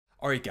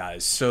Alright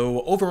guys,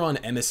 so over on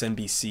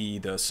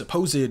MSNBC, the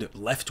supposed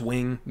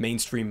left-wing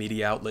mainstream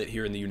media outlet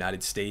here in the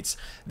United States,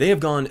 they have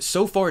gone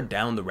so far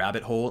down the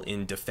rabbit hole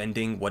in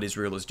defending what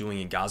Israel is doing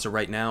in Gaza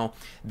right now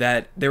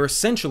that they're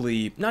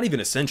essentially, not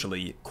even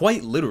essentially,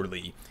 quite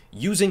literally,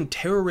 using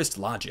terrorist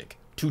logic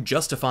to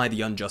justify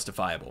the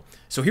unjustifiable.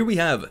 So here we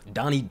have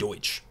Donny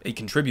Deutsch, a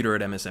contributor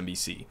at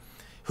MSNBC,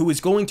 who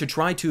is going to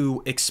try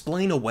to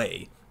explain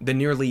away the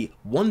nearly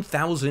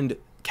 1,000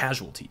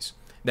 casualties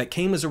that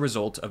came as a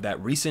result of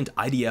that recent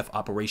IDF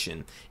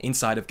operation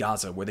inside of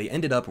Gaza, where they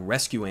ended up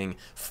rescuing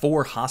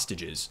 4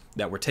 hostages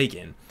that were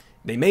taken.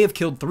 They may have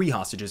killed 3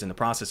 hostages in the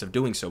process of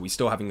doing so. We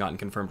still haven't gotten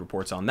confirmed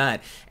reports on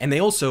that. And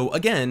they also,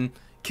 again,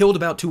 killed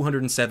about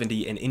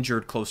 270 and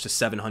injured close to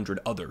 700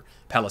 other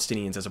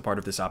Palestinians as a part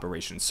of this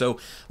operation. So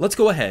let's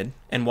go ahead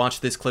and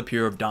watch this clip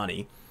here of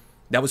Donny.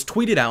 That was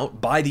tweeted out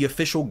by the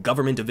official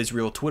Government of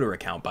Israel Twitter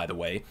account, by the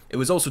way. It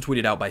was also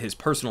tweeted out by his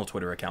personal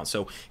Twitter account.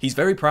 So he's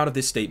very proud of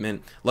this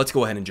statement. Let's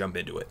go ahead and jump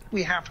into it.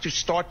 We have to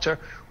start to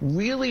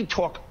really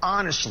talk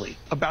honestly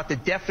about the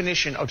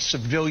definition of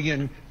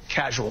civilian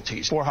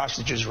casualties. 4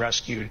 hostages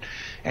rescued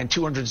and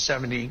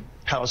 270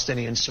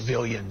 Palestinian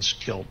civilians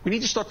killed. We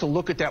need to start to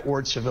look at that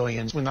word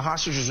civilians. When the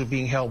hostages were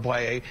being held by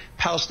a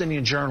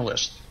Palestinian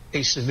journalist,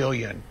 a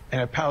civilian,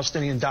 and a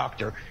Palestinian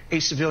doctor, a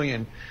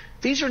civilian,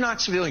 these are not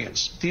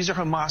civilians. These are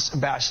Hamas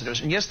ambassadors.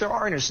 And yes, there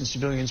are innocent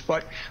civilians,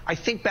 but I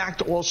think back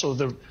to also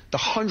the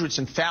hundreds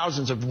and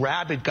thousands of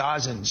rabid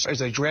Gazans as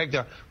they dragged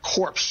a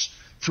corpse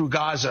through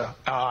Gaza,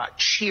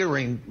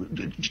 cheering,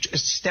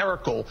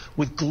 hysterical,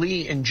 with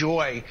glee and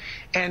joy.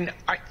 And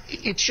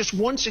it's just,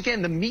 once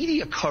again, the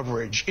media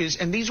coverage is,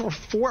 and these were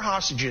 4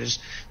 hostages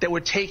that were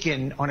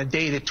taken on a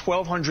day that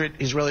 1,200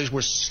 Israelis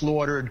were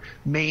slaughtered,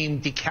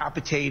 maimed,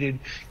 decapitated,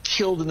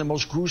 killed in the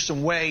most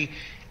gruesome way.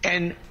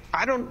 And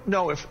I don't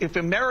know if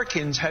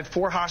Americans had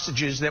 4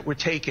 hostages that were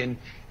taken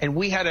and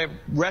we had a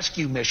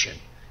rescue mission,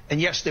 and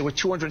yes, there were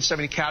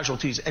 270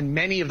 casualties, and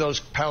many of those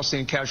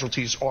Palestinian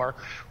casualties are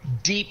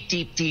deep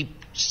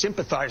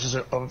sympathizers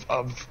of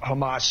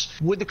Hamas,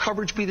 would the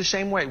coverage be the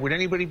same way? Would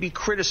anybody be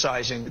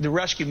criticizing the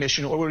rescue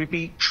mission, or would it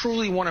be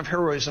truly one of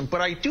heroism?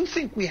 But I do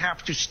think we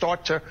have to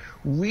start to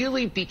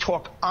really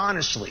talk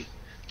honestly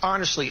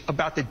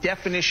about the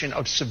definition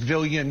of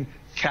civilian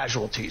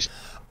casualties.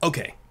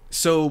 Okay.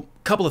 So,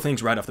 a couple of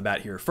things right off the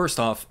bat here. First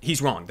off, he's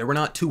wrong. There were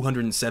not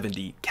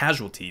 270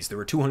 casualties. There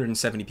were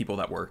 270 people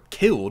that were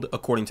killed,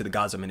 according to the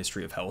Gaza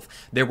Ministry of Health.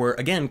 There were,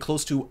 again,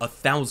 close to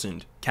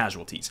 1,000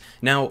 casualties.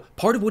 Now,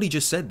 part of what he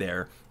just said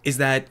there is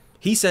that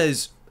he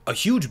says a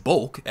huge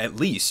bulk, at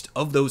least,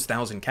 of those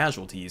 1,000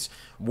 casualties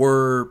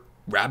were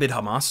rabid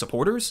Hamas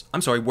supporters?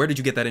 I'm sorry, where did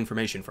you get that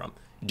information from?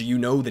 Do you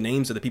know the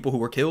names of the people who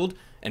were killed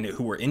and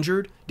who were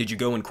injured? Did you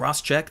go and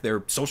cross-check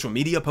their social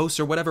media posts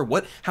or whatever?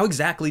 How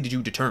exactly did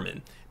you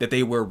determine that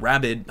they were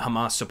rabid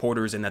Hamas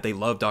supporters and that they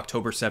loved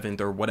October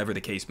 7th or whatever the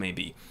case may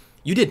be?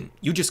 You didn't.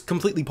 You just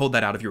completely pulled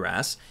that out of your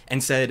ass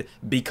and said,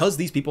 because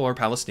these people are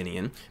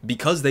Palestinian,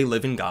 because they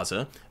live in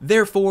Gaza,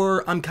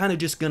 therefore I'm kind of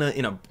just gonna,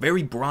 in a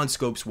very broad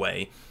scopes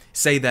way,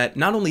 say that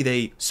not only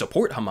they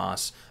support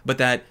Hamas, but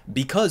that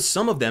because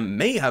some of them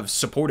may have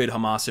supported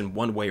Hamas in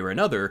one way or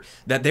another,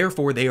 that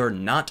therefore they are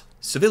not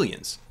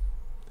civilians.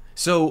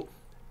 So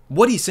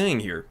what he's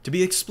saying here, to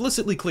be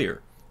explicitly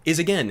clear, is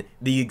again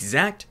the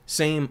exact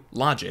same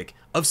logic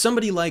of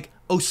somebody like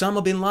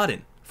Osama bin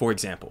Laden, for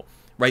example.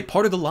 Right?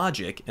 Part of the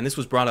logic, and this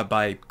was brought up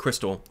by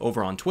Crystal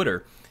over on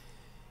Twitter,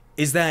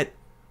 is that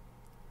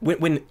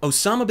when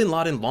Osama bin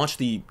Laden launched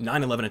the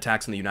 9/11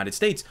 attacks in the United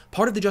States,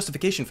 part of the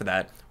justification for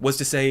that was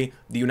to say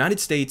the United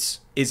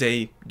States is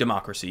a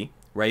democracy,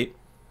 right?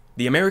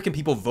 The American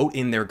people vote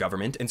in their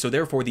government, and so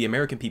therefore the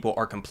American people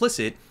are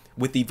complicit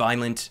with the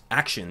violent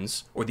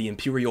actions or the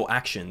imperial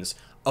actions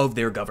of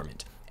their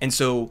government. And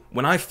so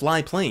when I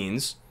fly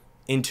planes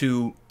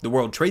into the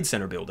World Trade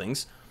Center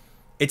buildings,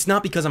 it's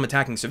not because I'm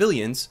attacking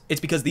civilians,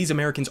 it's because these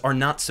Americans are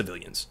not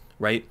civilians,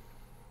 right?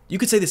 You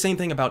could say the same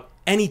thing about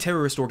any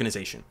terrorist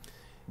organization.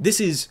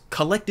 This is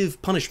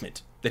collective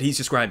punishment that he's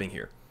describing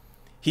here.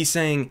 He's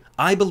saying,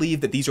 I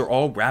believe that these are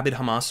all rabid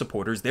Hamas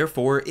supporters,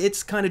 therefore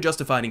it's kind of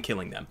justified in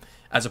killing them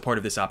as a part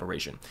of this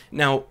operation.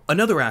 Now,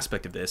 another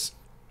aspect of this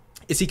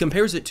is he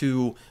compares it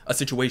to a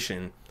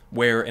situation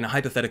where, in a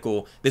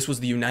hypothetical, this was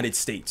the United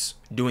States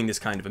doing this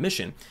kind of a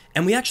mission,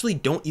 and we actually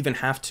don't even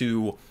have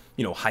to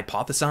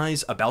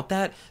hypothesize about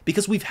that,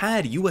 because we've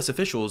had U.S.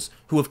 officials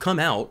who have come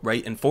out,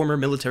 right, and former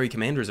military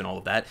commanders and all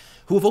of that,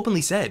 who have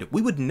openly said,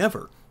 we would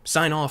never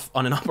sign off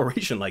on an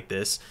operation like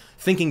this,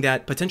 thinking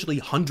that potentially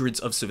hundreds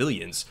of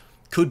civilians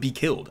could be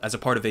killed as a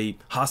part of a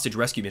hostage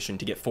rescue mission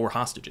to get 4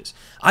 hostages.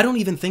 I don't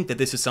even think that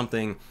this is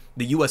something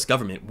the U.S.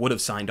 government would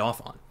have signed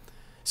off on.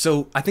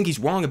 So I think he's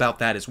wrong about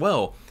that as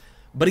well.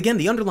 But again,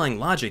 the underlying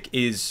logic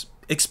is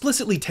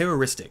explicitly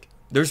terroristic.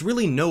 There's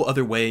really no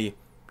other way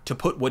to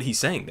put what he's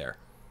saying there.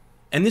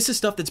 And this is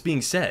stuff that's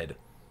being said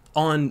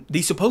on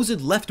the supposed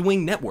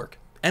left-wing network,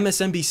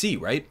 MSNBC,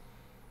 right?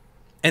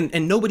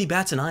 And nobody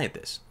bats an eye at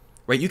this,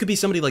 right? You could be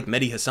somebody like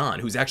Mehdi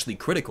Hassan, who's actually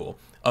critical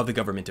of the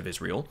government of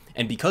Israel.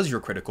 And because you're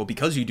critical,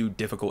 because you do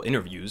difficult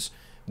interviews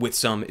with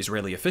some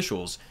Israeli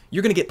officials,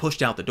 you're going to get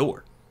pushed out the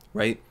door,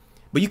 right?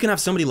 But you can have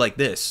somebody like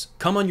this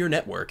come on your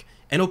network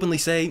and openly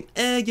say,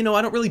 I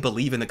don't really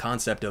believe in the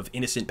concept of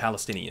innocent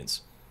Palestinians.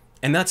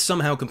 And that's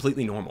somehow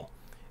completely normal.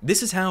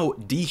 This is how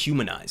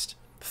dehumanized,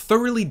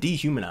 thoroughly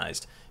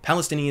dehumanized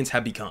Palestinians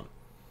have become.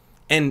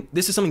 And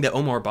this is something that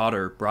Omar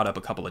Badr brought up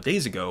a couple of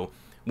days ago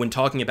when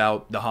talking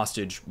about the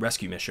hostage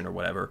rescue mission or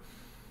whatever,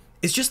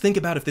 is just think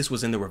about if this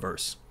was in the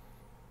reverse.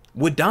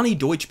 Would Donny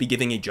Deutsch be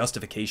giving a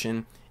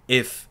justification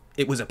if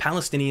it was a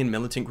Palestinian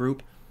militant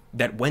group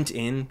that went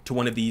in to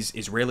one of these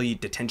Israeli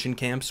detention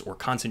camps or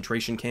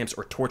concentration camps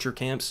or torture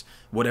camps,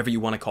 whatever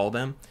you want to call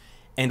them,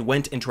 and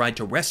went and tried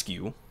to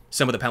rescue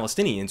some of the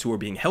Palestinians who were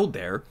being held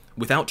there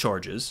without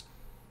charges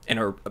and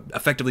are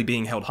effectively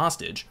being held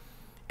hostage?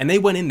 And they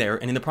went in there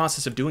and in the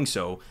process of doing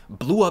so,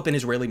 blew up an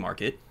Israeli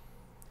market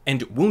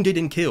and wounded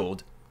and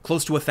killed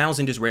close to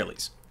 1,000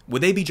 Israelis.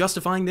 Would they be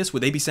justifying this?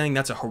 Would they be saying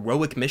that's a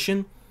heroic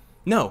mission?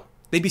 No,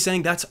 they'd be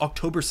saying that's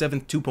October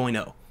 7th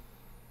 2.0.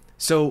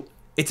 So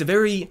it's a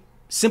very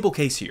simple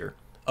case here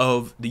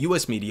of the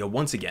US media,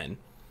 once again,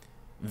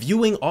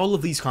 viewing all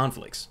of these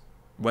conflicts,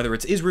 whether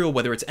it's Israel,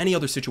 whether it's any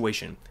other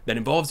situation that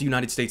involves the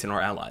United States and our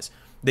allies,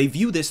 they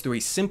view this through a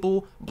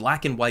simple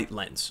black and white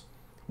lens.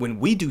 When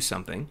we do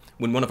something,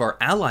 when one of our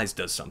allies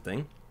does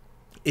something,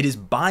 it is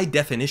by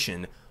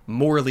definition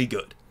morally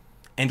good.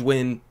 And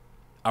when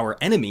our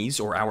enemies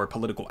or our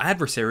political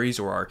adversaries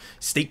or our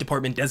State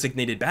Department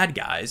designated bad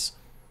guys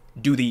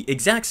do the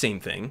exact same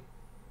thing,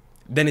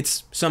 then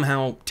it's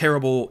somehow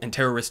terrible and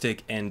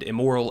terroristic and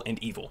immoral and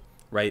evil,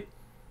 right?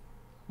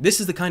 This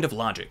is the kind of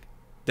logic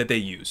that they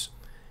use.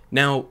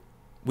 Now,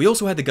 we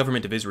also had the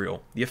government of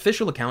Israel, the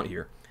official account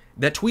here,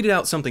 that tweeted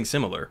out something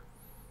similar.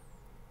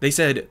 They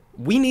said,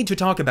 we need to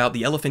talk about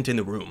the elephant in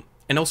the room.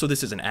 And also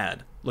this is an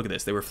ad. Look at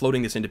this. They were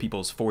floating this into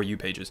people's For You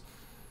pages.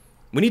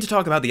 We need to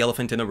talk about the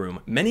elephant in the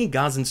room. Many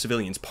Gazan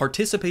civilians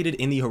participated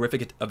in the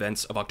horrific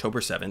events of October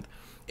 7th.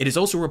 It is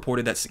also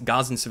reported that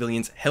Gazan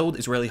civilians held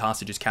Israeli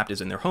hostages captives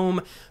in their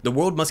home. The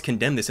world must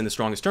condemn this in the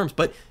strongest terms.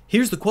 But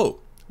here's the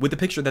quote with the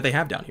picture that they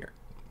have down here.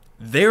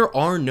 There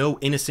are no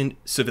innocent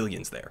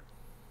civilians there.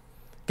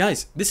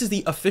 Guys, this is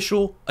the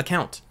official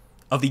account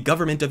of the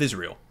government of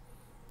Israel.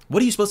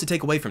 What are you supposed to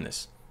take away from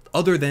this?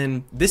 Other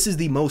than this is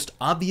the most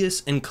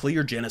obvious and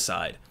clear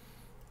genocide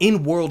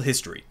in world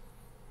history.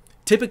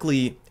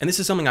 Typically, and this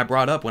is something I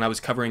brought up when I was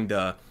covering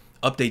the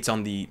updates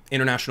on the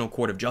International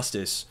Court of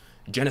Justice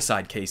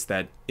genocide case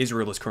that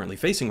Israel is currently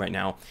facing right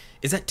now,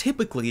 is that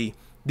typically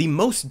the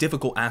most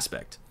difficult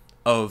aspect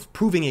of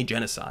proving a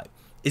genocide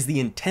is the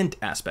intent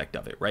aspect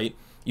of it, right?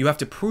 You have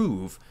to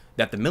prove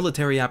that the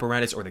military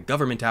apparatus or the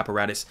government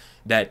apparatus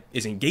that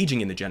is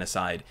engaging in the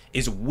genocide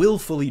is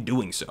willfully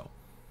doing so.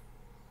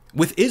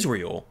 With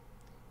Israel,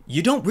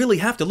 you don't really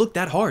have to look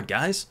that hard,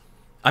 guys.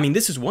 I mean,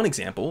 this is one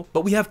example,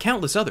 but we have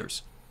countless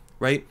others,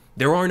 right?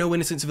 There are no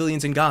innocent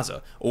civilians in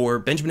Gaza, or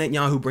Benjamin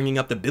Netanyahu bringing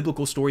up the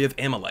biblical story of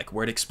Amalek,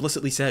 where it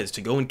explicitly says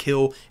to go and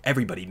kill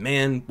everybody,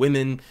 man,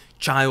 women,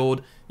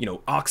 child,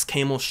 ox,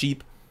 camel,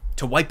 sheep,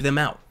 to wipe them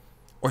out.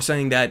 Or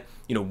saying that,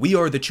 we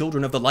are the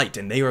children of the light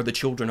and they are the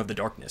children of the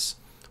darkness.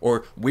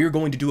 Or we're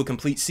going to do a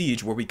complete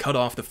siege where we cut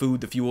off the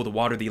food, the fuel, the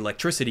water, the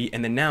electricity,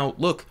 and then now,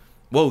 look,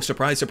 whoa,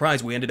 surprise,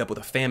 surprise, we ended up with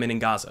a famine in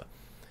Gaza.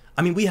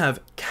 I mean, we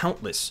have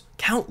countless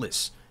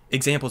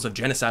examples of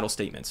genocidal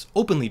statements,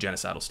 openly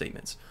genocidal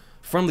statements,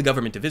 from the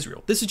government of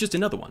Israel. This is just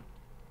another one.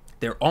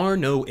 There are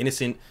no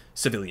innocent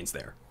civilians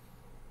there.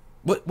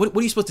 What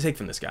are you supposed to take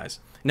from this, guys?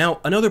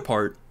 Now, another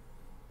part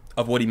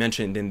of what he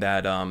mentioned in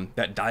that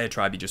that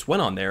diatribe he just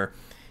went on there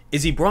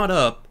is he brought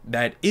up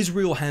that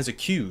Israel has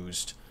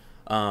accused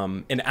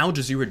an Al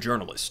Jazeera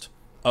journalist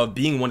of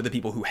being one of the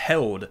people who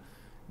held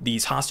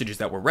these hostages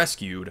that were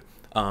rescued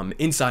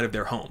inside of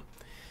their home.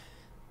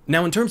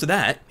 Now, in terms of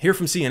that, here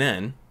from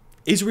CNN,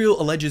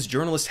 Israel alleges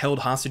journalists held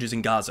hostages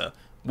in Gaza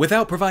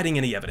without providing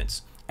any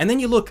evidence. And then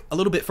you look a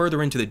little bit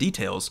further into the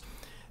details.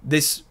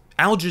 This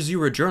Al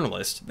Jazeera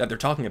journalist that they're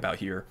talking about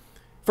here,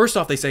 first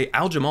off, they say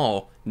Al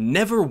Jamal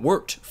never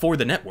worked for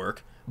the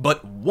network,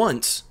 but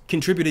once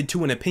contributed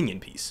to an opinion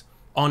piece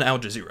on Al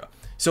Jazeera.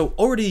 So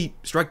already,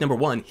 strike number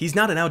one, he's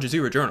not an Al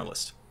Jazeera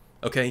journalist,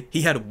 okay?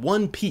 He had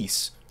one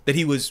piece that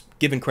he was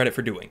given credit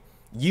for doing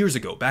years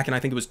ago, back in, I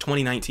think it was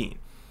 2019.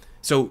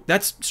 So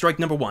that's strike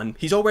number one.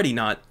 He's already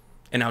not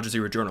an Al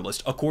Jazeera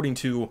journalist, according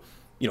to,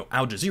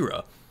 Al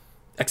Jazeera,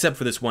 except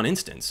for this one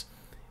instance.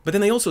 But then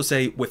they also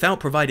say, without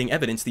providing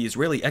evidence, the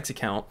Israeli X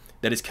account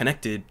that is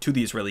connected to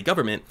the Israeli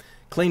government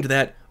claimed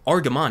that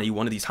Argamani,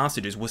 one of these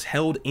hostages, was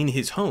held in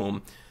his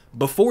home,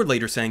 before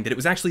later saying that it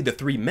was actually the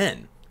three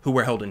men who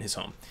were held in his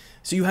home.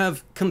 So you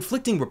have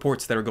conflicting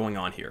reports that are going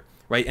on here,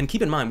 right? And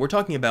keep in mind, we're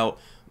talking about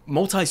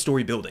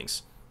multi-story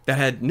buildings that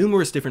had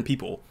numerous different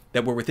people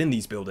that were within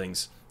these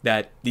buildings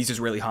that these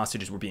Israeli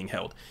hostages were being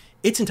held.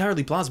 It's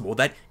entirely plausible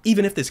that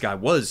even if this guy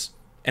was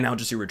an Al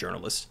Jazeera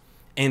journalist,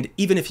 and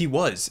even if he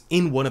was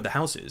in one of the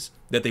houses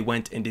that they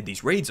went and did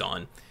these raids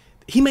on,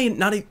 he may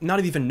not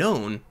have even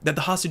known that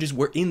the hostages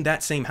were in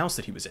that same house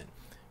that he was in,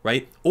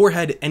 right? Or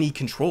had any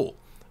control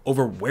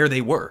over where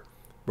they were,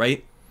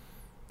 right?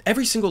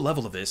 Every single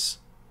level of this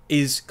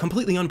is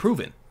completely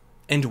unproven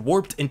and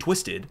warped and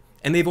twisted,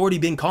 and they've already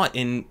been caught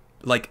in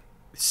like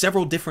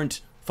several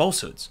different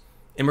falsehoods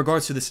in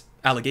regards to this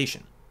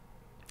allegation.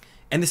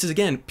 And this is,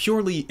 again,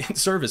 purely in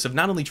service of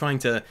not only trying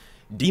to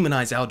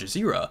demonize Al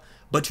Jazeera,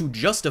 but to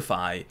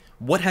justify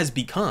what has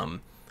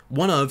become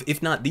one of,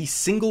 if not the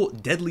single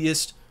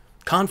deadliest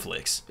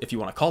conflicts, if you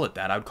want to call it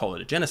that. I would call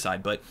it a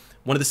genocide, but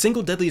one of the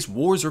single deadliest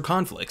wars or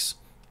conflicts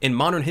in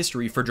modern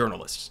history for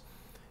journalists.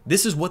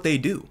 This is what they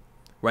do,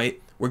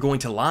 right? We're going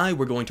to lie,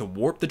 we're going to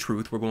warp the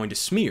truth, we're going to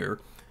smear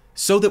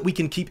so that we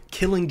can keep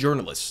killing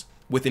journalists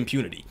with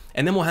impunity.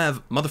 And then we'll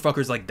have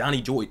motherfuckers like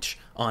Donny Deutsch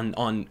on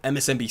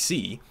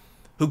MSNBC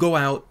who go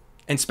out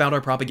and spout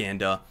our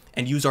propaganda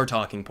and use our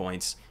talking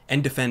points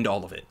and defend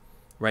all of it,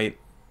 right?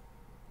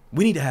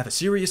 We need to have a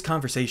serious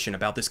conversation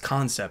about this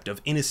concept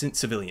of innocent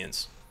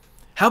civilians.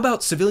 How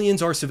about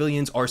civilians are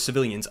civilians are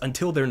civilians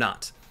until they're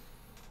not?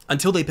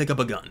 Until they pick up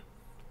a gun,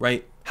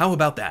 right? How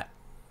about that?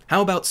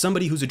 How about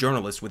somebody who's a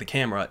journalist with a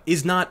camera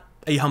is not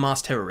a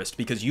Hamas terrorist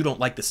because you don't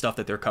like the stuff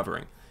that they're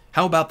covering?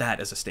 How about that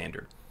as a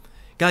standard?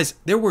 Guys,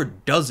 there were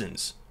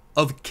dozens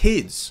of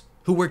kids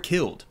who were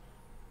killed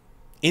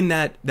in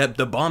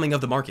the bombing of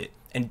the market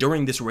and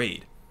during this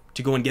raid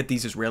to go and get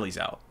these Israelis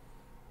out.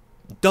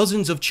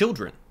 Dozens of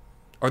children.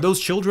 Are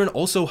those children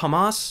also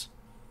Hamas?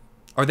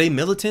 Are they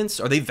militants?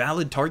 Are they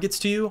valid targets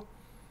to you?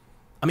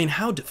 I mean,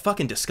 how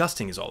fucking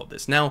disgusting is all of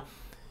this? Now,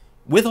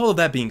 with all of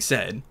that being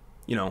said,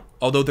 you know,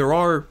 although there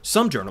are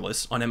some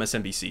journalists on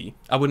MSNBC,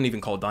 I wouldn't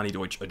even call Donny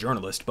Deutsch a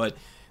journalist, but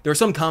there are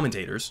some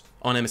commentators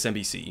on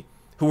MSNBC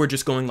who are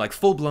just going like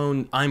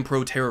full-blown I'm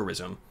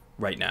pro-terrorism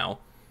right now,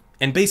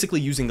 and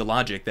basically using the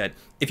logic that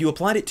if you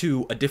applied it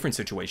to a different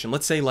situation,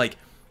 let's say like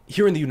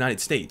here in the United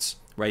States,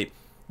 right?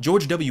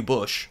 George W.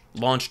 Bush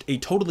launched a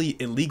totally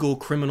illegal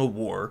criminal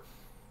war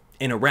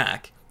in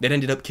Iraq that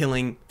ended up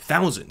killing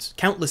thousands,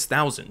 countless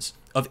thousands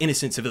of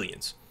innocent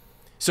civilians.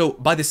 So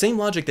by the same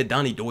logic that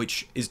Donny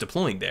Deutsch is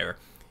deploying there,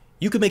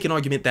 you could make an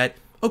argument that,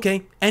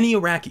 okay, any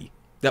Iraqi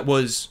that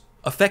was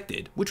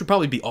affected, which would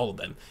probably be all of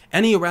them,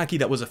 any Iraqi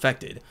that was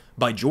affected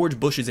by George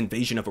Bush's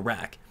invasion of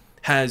Iraq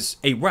has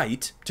a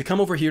right to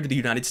come over here to the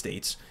United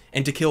States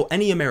and to kill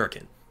any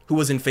American who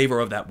was in favor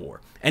of that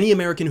war. Any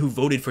American who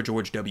voted for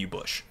George W.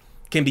 Bush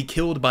can be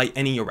killed by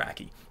any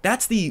Iraqi.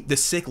 That's the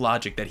sick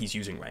logic that he's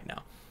using right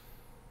now.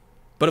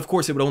 But of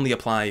course, it would only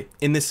apply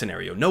in this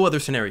scenario. No other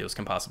scenarios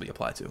can possibly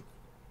apply to.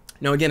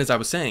 Now, again, as I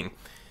was saying,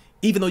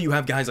 even though you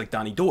have guys like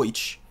Donny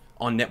Deutsch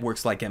on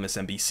networks like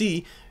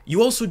MSNBC,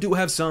 you also do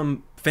have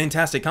some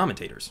fantastic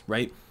commentators,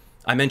 right?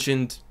 I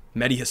mentioned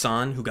Mehdi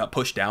Hassan, who got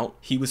pushed out.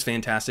 He was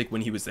fantastic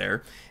when he was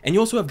there. And you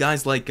also have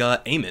guys like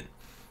Ayman.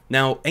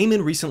 Now,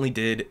 Ayman recently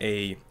did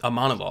a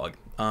monologue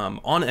on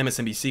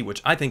MSNBC,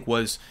 which I think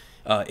was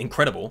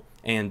incredible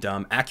and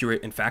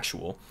accurate and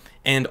factual.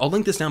 And I'll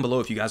link this down below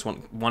if you guys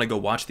want to go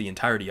watch the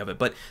entirety of it.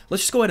 But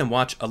let's just go ahead and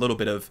watch a little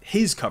bit of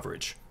his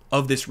coverage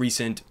of this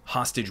recent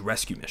hostage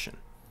rescue mission.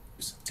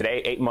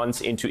 Today, 8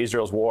 months into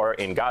Israel's war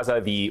in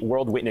Gaza, the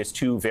world witnessed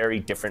two very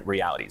different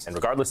realities. And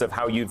regardless of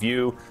how you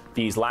view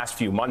these last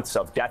few months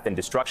of death and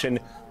destruction,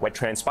 what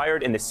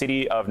transpired in the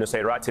city of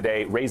Nusayrat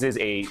today raises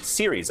a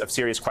series of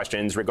serious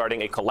questions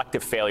regarding a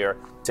collective failure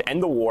to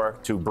end the war,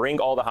 to bring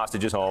all the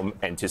hostages home,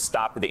 and to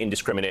stop the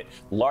indiscriminate,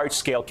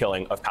 large-scale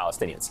killing of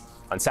Palestinians.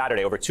 On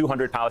Saturday, over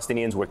 200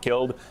 Palestinians were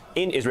killed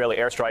in Israeli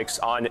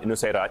airstrikes on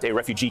Nusayrat, a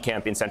refugee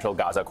camp in central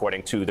Gaza,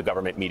 according to the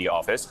government media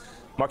office,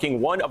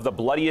 marking one of the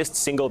bloodiest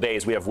single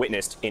days we have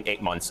witnessed in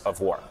 8 months of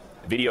war.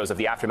 Videos of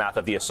the aftermath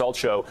of the assault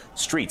show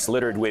streets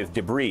littered with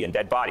debris and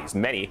dead bodies,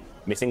 many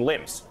missing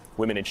limbs.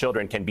 Women and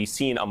children can be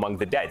seen among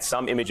the dead,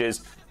 some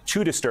images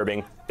too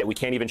disturbing that we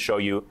can't even show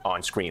you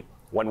on screen.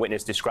 One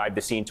witness described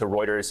the scene to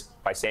Reuters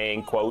by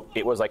saying, quote,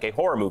 "It was like a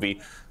horror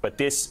movie, but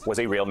this was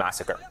a real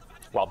massacre."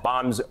 While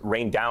bombs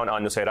rained down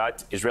on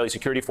Nusayrat, Israeli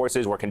security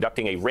forces were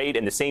conducting a raid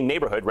in the same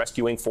neighborhood,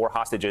 rescuing 4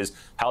 hostages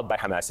held by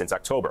Hamas since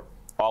October.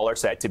 All are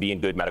said to be in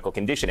good medical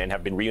condition and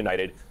have been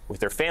reunited with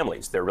their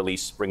families, their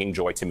release bringing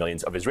joy to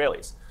millions of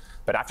Israelis.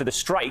 But after the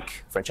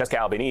strike, Francesca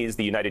Albanese,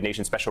 the United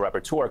Nations Special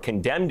Rapporteur,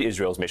 condemned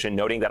Israel's mission,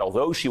 noting that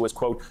although she was,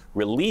 quote,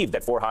 relieved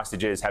that 4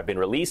 hostages have been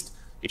released,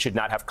 it should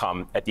not have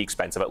come at the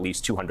expense of at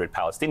least 200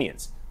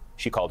 Palestinians.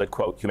 She called it,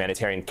 quote,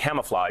 humanitarian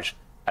camouflage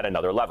at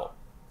another level.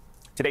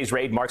 Today's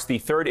raid marks the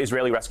 3rd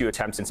Israeli rescue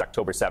attempt since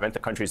October 7th. The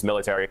country's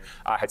military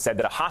had said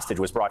that a hostage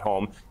was brought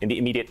home in the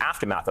immediate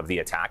aftermath of the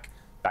attack.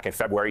 Back in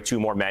February, 2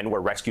 more men were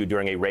rescued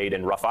during a raid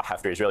in Rafah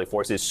after Israeli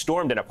forces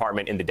stormed an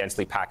apartment in the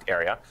densely packed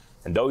area.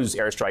 And those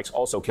airstrikes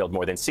also killed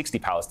more than 60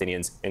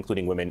 Palestinians,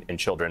 including women and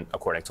children,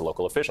 according to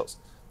local officials.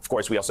 Of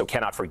course, we also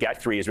cannot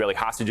forget 3 Israeli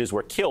hostages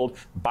were killed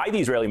by the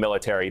Israeli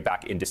military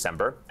back in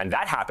December. And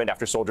that happened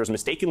after soldiers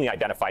mistakenly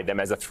identified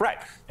them as a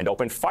threat and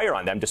opened fire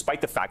on them,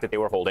 despite the fact that they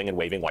were holding and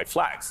waving white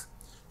flags.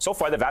 So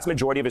far, the vast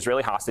majority of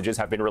Israeli hostages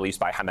have been released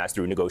by Hamas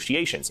through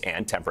negotiations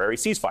and temporary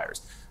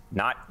ceasefires,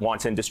 not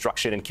wanton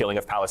destruction and killing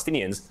of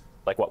Palestinians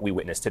like what we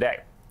witnessed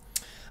today.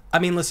 I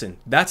mean, listen,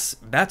 that's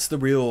the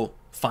real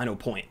final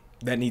point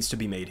that needs to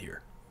be made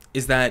here,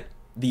 is that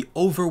the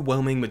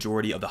overwhelming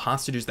majority of the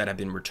hostages that have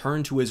been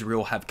returned to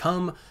Israel have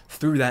come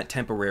through that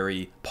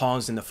temporary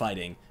pause in the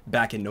fighting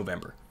back in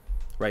November,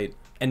 right?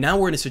 And now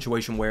we're in a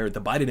situation where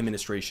the Biden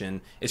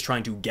administration is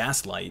trying to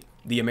gaslight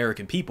the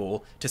American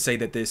people to say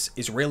that this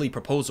Israeli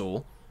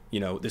proposal,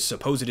 this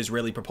supposed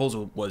Israeli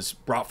proposal was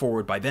brought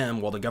forward by them,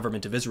 while the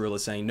government of Israel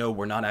is saying, no,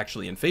 we're not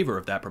actually in favor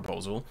of that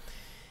proposal.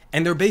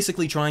 And they're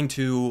basically trying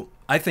to,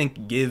 I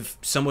think, give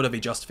somewhat of a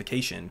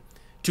justification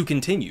to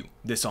continue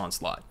this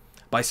onslaught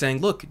by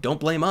saying, look, don't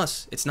blame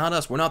us. It's not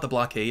us. We're not the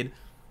blockade.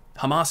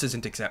 Hamas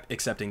isn't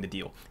accepting the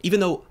deal. Even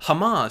though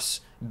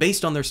Hamas,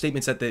 based on their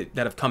statements that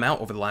have come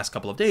out over the last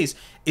couple of days,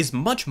 is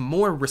much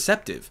more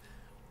receptive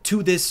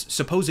to this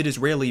supposed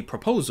Israeli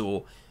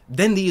proposal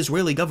than the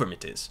Israeli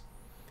government is.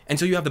 And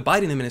so you have the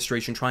Biden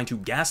administration trying to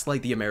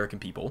gaslight the American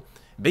people,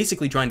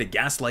 basically trying to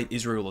gaslight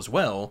Israel as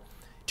well,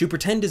 to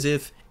pretend as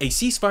if a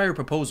ceasefire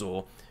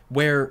proposal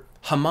where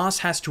Hamas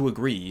has to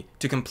agree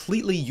to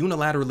completely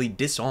unilaterally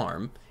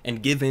disarm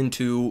and give in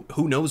to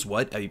who knows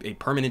what, a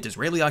permanent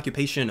Israeli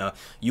occupation, a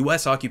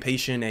U.S.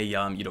 occupation,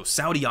 a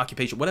Saudi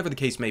occupation, whatever the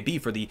case may be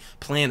for the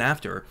plan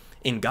after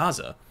in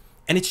Gaza.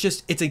 And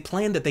it's a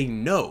plan that they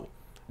know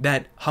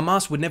that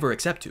Hamas would never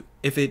accept to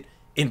if it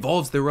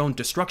involves their own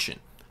destruction.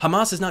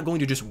 Hamas is not going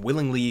to just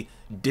willingly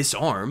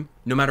disarm,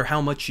 no matter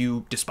how much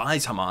you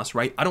despise Hamas,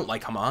 right? I don't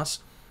like Hamas.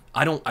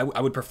 I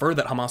would prefer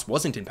that Hamas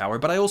wasn't in power,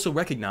 but I also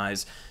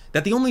recognize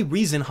that the only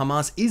reason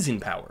Hamas is in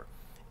power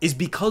is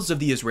because of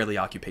the Israeli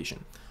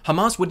occupation.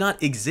 Hamas would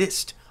not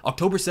exist.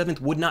 October 7th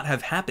would not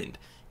have happened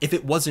if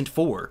it wasn't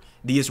for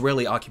the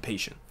Israeli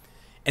occupation.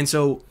 And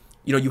so,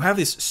 you have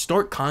this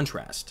stark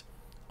contrast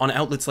on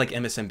outlets like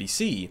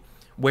MSNBC,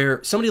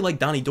 where somebody like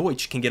Donny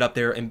Deutsch can get up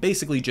there and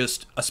basically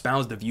just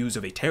espouse the views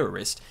of a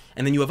terrorist,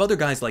 and then you have other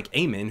guys like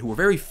Ayman, who are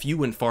very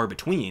few and far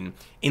between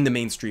in the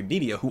mainstream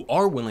media, who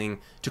are willing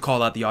to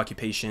call out the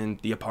occupation,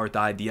 the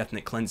apartheid, the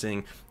ethnic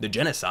cleansing, the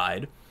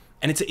genocide,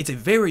 and it's a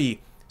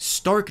very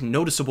stark,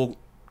 noticeable,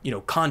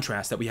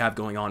 contrast that we have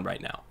going on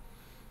right now.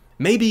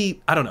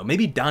 Maybe, I don't know,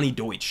 maybe Donny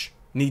Deutsch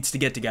needs to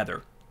get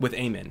together with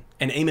Ayman,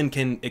 and Ayman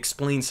can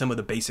explain some of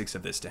the basics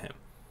of this to him.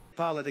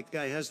 Politic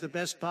guy has the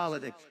best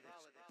politic.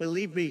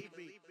 Believe me,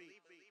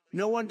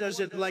 no one does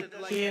it like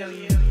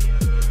him.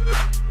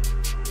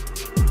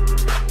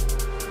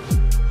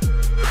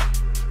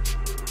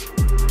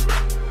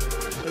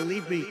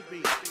 Believe me,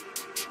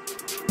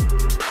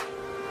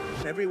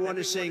 everyone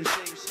is saying